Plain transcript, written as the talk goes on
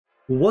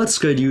What's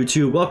good,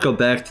 YouTube? Welcome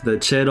back to the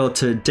channel.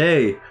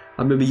 Today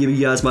I'm gonna be giving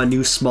you guys my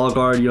new small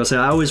guard. You know what I'm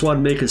saying? I always want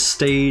to make a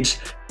stage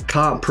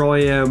comp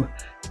pro-am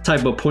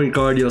type of point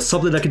guard, you know,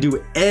 something that can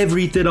do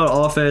everything on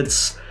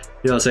offense.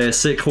 You know what I'm saying?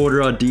 Sit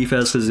corner on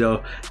defense, because, you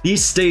know,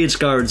 these stage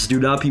guards do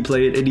not be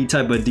playing any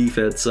type of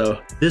defense.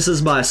 So this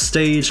is my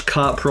stage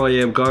comp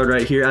pro-am guard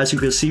right here. As you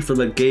can see from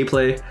the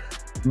gameplay,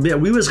 man,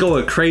 we was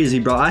going crazy,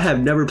 bro. I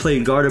have never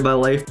played guard in my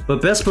life,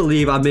 but best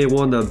believe I made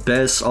one of the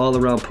best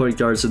all-around point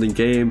guards in the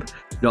game.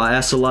 You know, I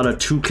asked a lot of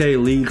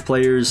 2K League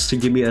players to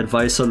give me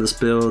advice on this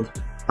build.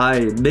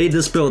 I made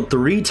this build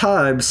 3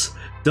 times,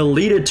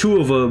 deleted 2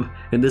 of them,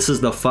 and this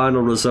is the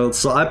final result.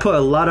 So I put a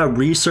lot of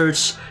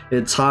research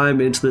and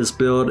time into this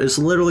build. It's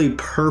literally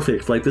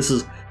perfect. Like, this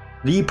is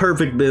the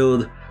perfect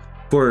build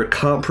for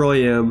comp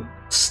pro-am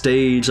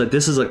stage. Like,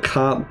 this is a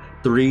comp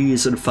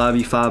 3s and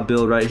 5v5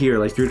 build right here.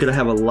 Like, you're gonna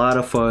have a lot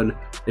of fun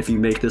if you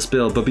make this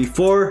build. But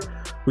before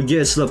we get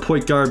into the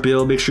point guard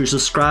build, make sure you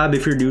subscribe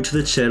if you're new to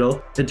the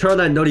channel and turn on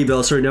that noti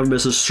bell so you never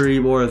miss a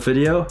stream or a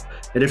video.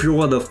 And if you're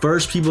one of the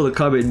first people to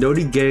comment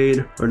noti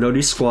gang or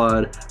noti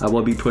squad, I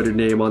will be putting a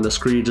name on the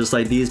screen just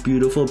like these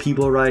beautiful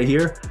people right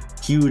here.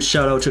 Huge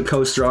shout out to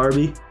Koster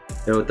Army.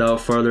 And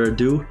without further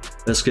ado,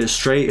 let's get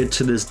straight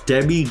into this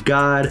Demi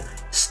God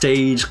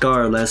stage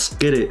guard. Let's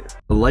get it.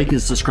 Like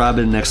and subscribe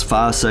in the next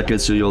 5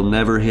 seconds so you'll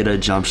never hit a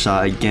jump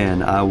shot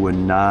again. I would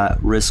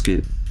not risk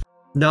it.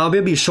 Now I'm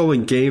going to be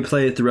showing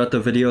gameplay throughout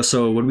the video,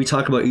 so when we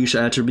talk about each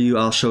attribute,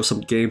 I'll show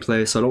some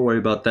gameplay, so don't worry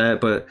about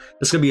that. But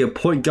it's going to be a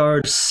point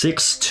guard,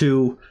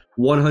 6'2",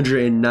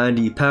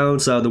 190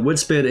 pounds. Now the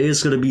wingspan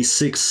is going to be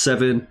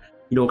 6'7".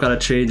 You don't got to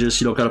change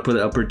this, you don't got to put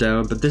it up or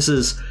down, but this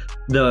is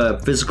the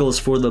physicals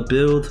for the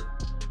build.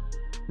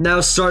 Now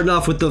starting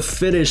off with the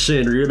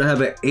finishing, you're going to have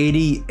an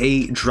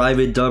 88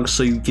 drive-in dunk,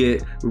 so you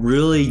get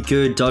really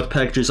good dunk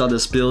packages on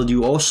this build.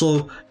 You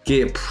also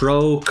get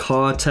pro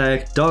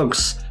contact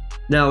dunks.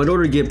 Now, in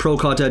order to get pro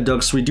contact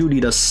dunks, we do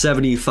need a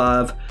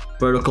 75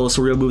 vertical,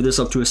 so we're going to move this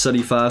up to a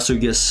 75, so you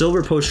get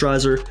silver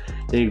posterizer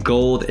and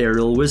gold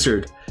aerial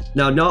wizard.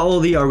 Now, not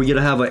only are we going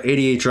to have an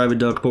 88 drive-in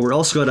dunk, but we're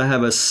also going to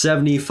have a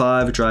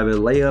 75 drive-in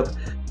layup,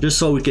 just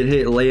so we can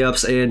hit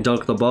layups and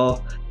dunk the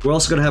ball. We're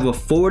also going to have a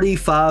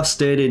 45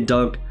 stand-in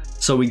dunk,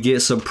 so we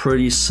get some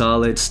pretty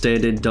solid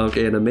stand-in dunk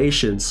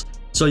animations.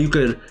 So you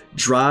could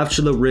drive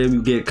to the rim,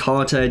 you get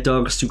contact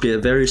dunks, you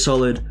get very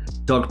solid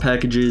dunk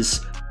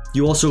packages.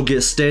 You also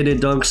get stand-in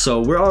dunks,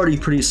 so we're already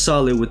pretty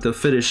solid with the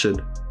finishing.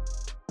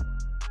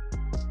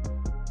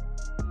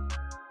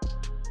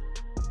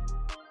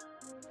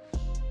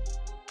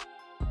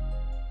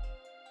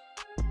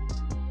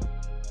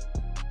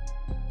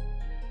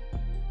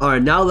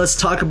 Alright, now let's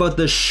talk about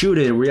the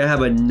shooting. We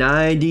have a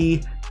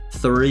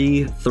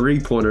 93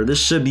 three-pointer. This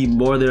should be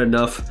more than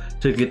enough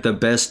to get the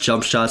best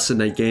jump shots in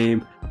the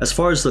game. As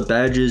far as the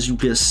badges, you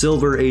get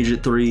silver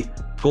agent 3,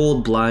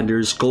 gold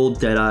blinders, gold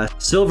deadeye,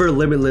 silver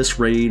limitless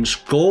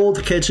range,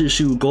 gold catch and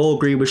shoot,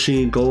 gold green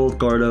machine, gold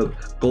guard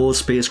up, gold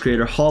space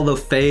creator, hall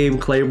of fame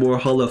claymore,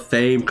 hall of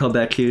fame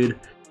comeback kid,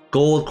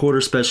 gold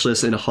quarter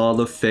specialist, and hall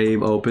of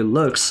fame open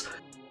looks.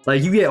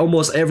 Like, you get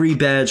almost every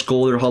badge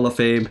gold or hall of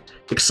fame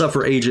except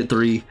for agent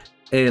 3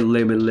 and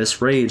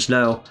limitless range.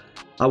 Now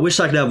I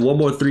wish I could have one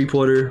more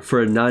three-pointer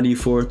for a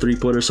 94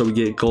 three-pointer so we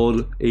get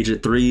gold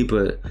agent 3,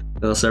 but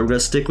so we're gonna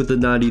stick with the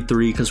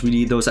 93 because we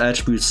need those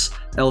attributes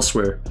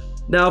elsewhere.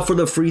 Now for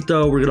the free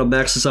throw, we're gonna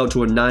max this out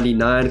to a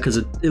 99 because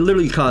it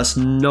literally costs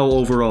no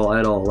overall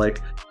at all.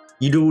 Like,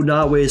 you do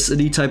not waste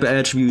any type of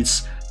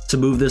attributes to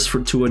move this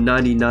to a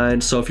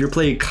 99. So if you're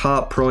playing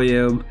comp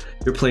pro-am,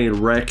 you're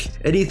playing rec,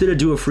 anything to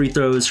do with free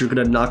throws, you're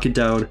gonna knock it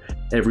down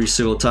every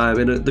single time.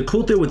 And the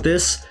cool thing with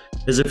this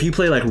is if you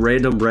play like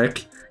random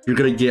rec, you're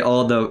gonna get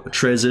all the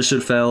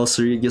transition fouls,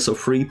 so you get some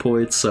free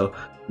points. So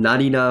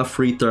 99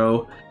 free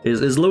throw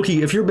is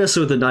low-key. If you're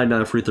messing with the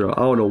 99 free throw, I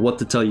don't know what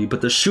to tell you, but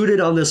the shooting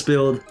on this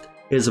build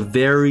is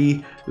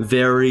very,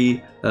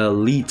 very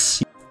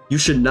elite. You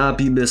should not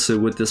be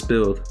missing with this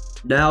build.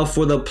 Now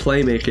for the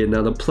playmaking.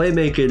 Now the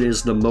playmaking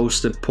is the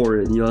most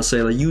important. You know what I'm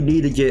saying? Like, you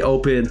need to get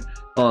open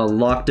on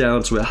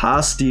lockdowns with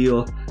high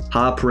steal,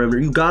 high perimeter.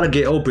 You gotta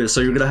get open,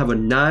 so you're gonna have a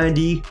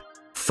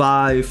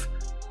 95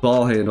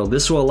 ball handle.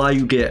 This will allow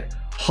you to get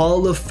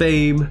Hall of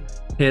Fame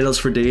handles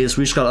for days.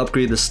 We just gotta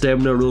upgrade the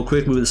stamina real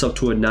quick, move this up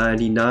to a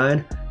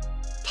 99.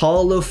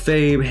 Hall of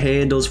Fame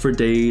handles for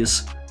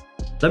days.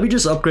 Let me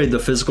just upgrade the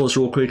physicals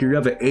real quick. You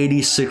have an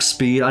 86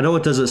 speed. I know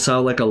it doesn't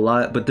sound like a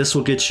lot, but this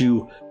will get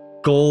you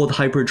gold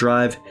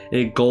hyperdrive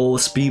and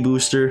gold speed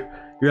booster.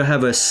 You're gonna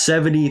have a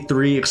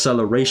 73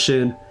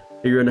 acceleration,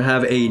 and you're gonna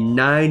have a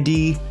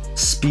 90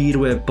 speed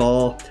with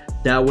ball.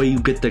 That way you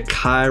get the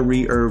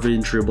Kyrie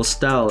Irving dribble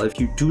style. If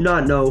you do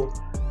not know,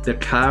 the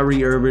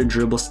Kyrie Irving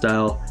dribble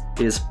style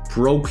is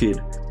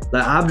broken.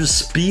 Like, I'm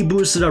just speed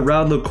boosted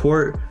around the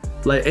court.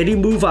 Like, any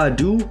move I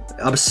do,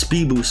 I'm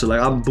speed boosted. Like,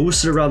 I'm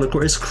boosted around the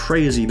court. It's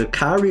crazy. The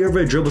Kyrie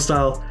Irving dribble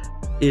style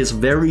is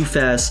very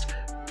fast,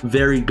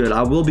 very good.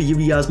 I will be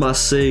giving you guys my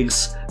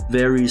SIGs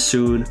very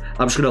soon.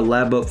 I'm just gonna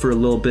lab up for a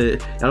little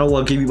bit. I don't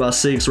want to give you my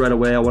SIGs right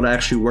away. I want to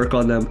actually work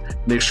on them,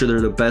 make sure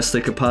they're the best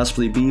they could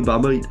possibly be.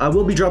 But I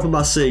will be dropping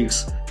my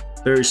SIGs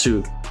very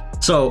soon.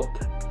 So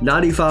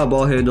 95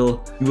 ball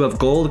handle. You have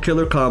gold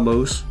killer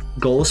combos,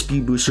 gold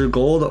speed booster,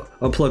 gold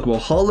unpluggable,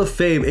 Hall of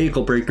Fame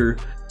ankle breaker,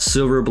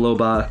 silver blow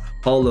by,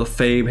 Hall of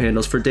Fame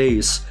handles for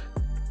days.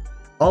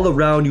 All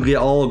around, you get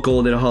all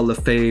gold and Hall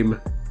of Fame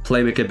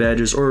playmaking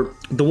badges, or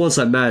the ones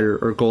that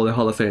matter are gold and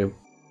Hall of Fame.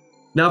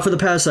 Now for the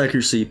pass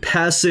accuracy,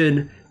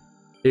 passing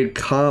in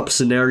comp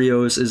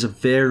scenarios is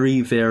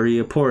very, very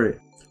important.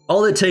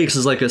 All it takes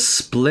is like a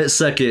split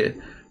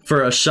second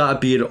for a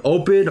shot being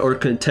open or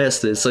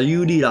contested, so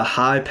you need a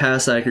high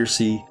pass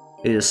accuracy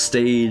in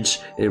stage,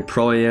 in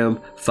Pro Am,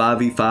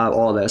 5v5,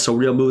 all that. So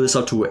we're gonna move this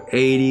up to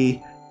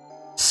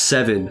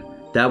 87.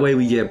 That way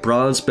we get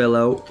bronze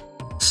bailout,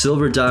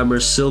 silver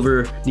dimer,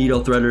 silver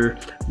needle threader,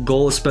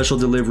 gold special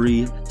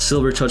delivery,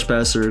 silver touch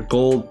passer,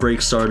 gold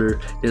break starter,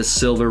 and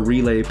silver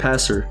relay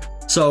passer.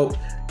 So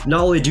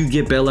not only do you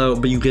get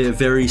bailout, but you get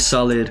very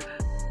solid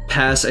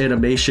pass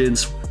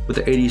animations with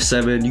the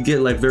 87. You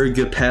get like very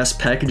good pass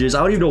packages.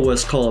 I don't even know what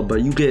it's called,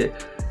 but you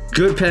get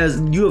good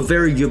pass. You have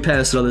very good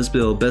passing on this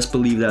build, best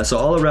believe that. So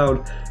all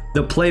around,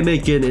 the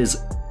playmaking is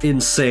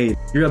insane.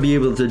 You're gonna be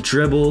able to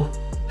dribble,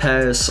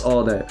 pass,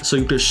 all that. So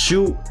you can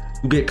shoot,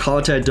 you get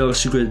contact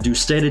dunks, you could do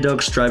standing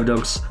dunks, driving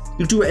dunks,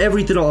 you do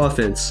everything on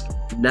offense.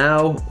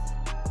 Now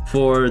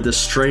for the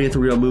strength,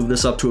 we're gonna move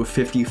this up to a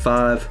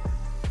 55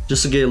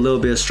 just to get a little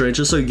bit of strength,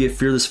 just so you get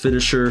fearless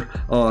finisher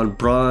on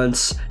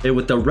bronze. And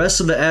with the rest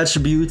of the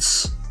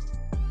attributes,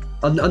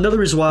 another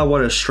reason why I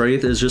want a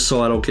strength is just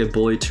so I don't get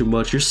bullied too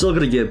much. You're still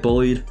gonna get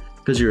bullied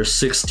because you're a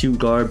 6'2"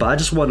 guard, but I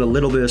just want a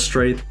little bit of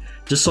strength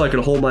just so I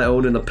can hold my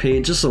own in the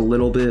paint just a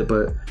little bit.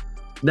 But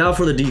now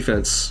for the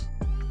defense.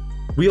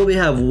 We only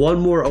have one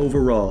more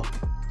overall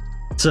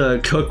to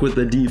cook with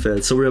the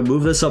defense, so we're gonna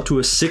move this up to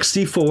a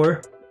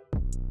 64,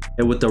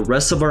 and with the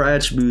rest of our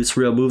attributes,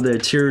 we're gonna move the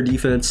interior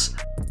defense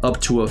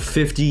up to a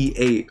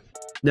 58.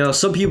 Now,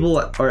 some people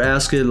are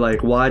asking,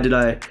 like, why did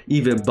I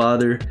even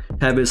bother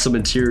having some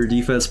interior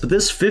defense? But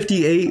this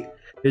 58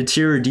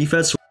 interior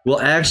defense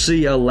will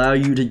actually allow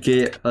you to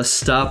get a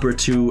stop or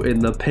two in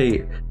the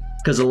paint,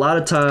 because a lot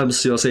of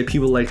times, you know, say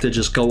people like to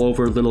just go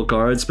over little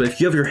guards, but if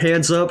you have your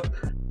hands up,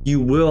 you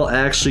will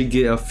actually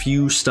get a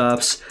few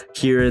stops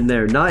here and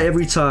there. Not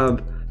every time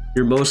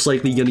you're most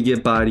likely gonna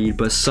get bodied,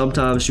 but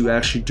sometimes you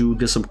actually do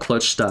get some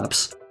clutch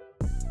stops.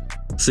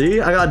 See,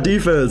 I got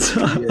defense.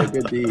 Yeah,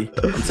 good D.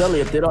 I'm telling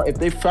you, if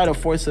they try to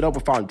force it up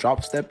without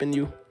drop stepping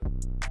you,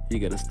 you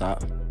gotta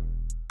stop.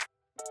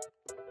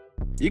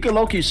 You can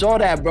low-key show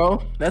that,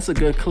 bro. That's a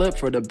good clip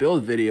for the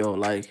build video.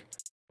 Like,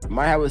 you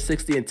might have a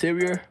 60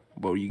 interior,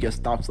 but you get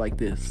stops like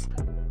this.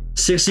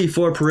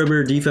 64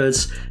 perimeter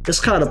defense. It's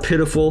kind of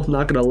pitiful,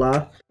 not gonna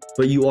lie,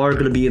 but you are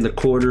gonna be in the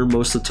corner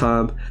most of the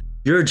time.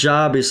 Your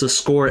job is to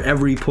score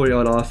every point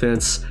on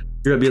offense.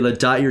 You're gonna be able to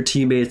dot your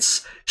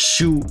teammates,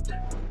 shoot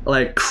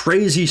like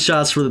crazy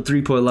shots for the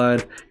 3-point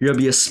line. You're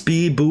gonna be a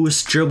speed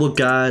boost, dribble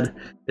god.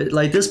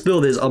 Like, this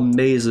build is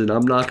amazing,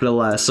 I'm not gonna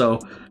lie. So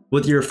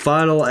with your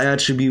final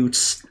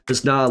attributes,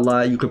 it's not a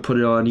lot you can put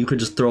it on. You can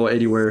just throw it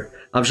anywhere.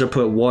 I'm just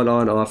gonna put one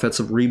on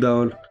offensive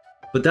rebound.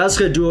 But that's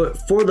gonna do it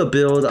for the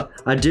build.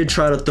 I did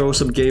try to throw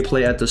some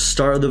gameplay at the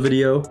start of the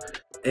video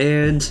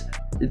and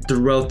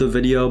throughout the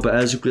video, but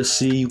as you can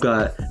see, you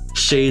got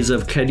shades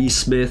of Kenny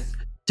Smith,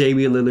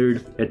 Damian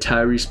Lillard, and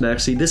Tyrese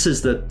Maxey. This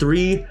is the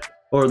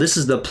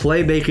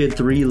playmaking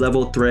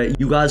 3-level threat.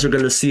 You guys are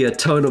gonna see a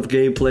ton of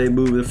gameplay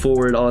moving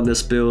forward on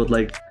this build.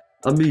 Like,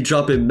 I'm gonna be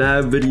dropping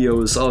mad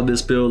videos on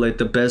this build, like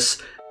the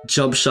best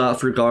jump shot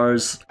for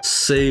guards,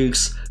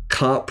 SIGs,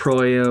 comp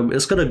pro am.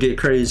 It's gonna get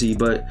crazy,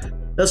 but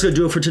that's gonna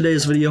do it for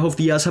today's video. Hope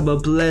you guys have a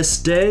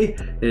blessed day,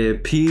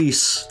 and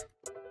peace.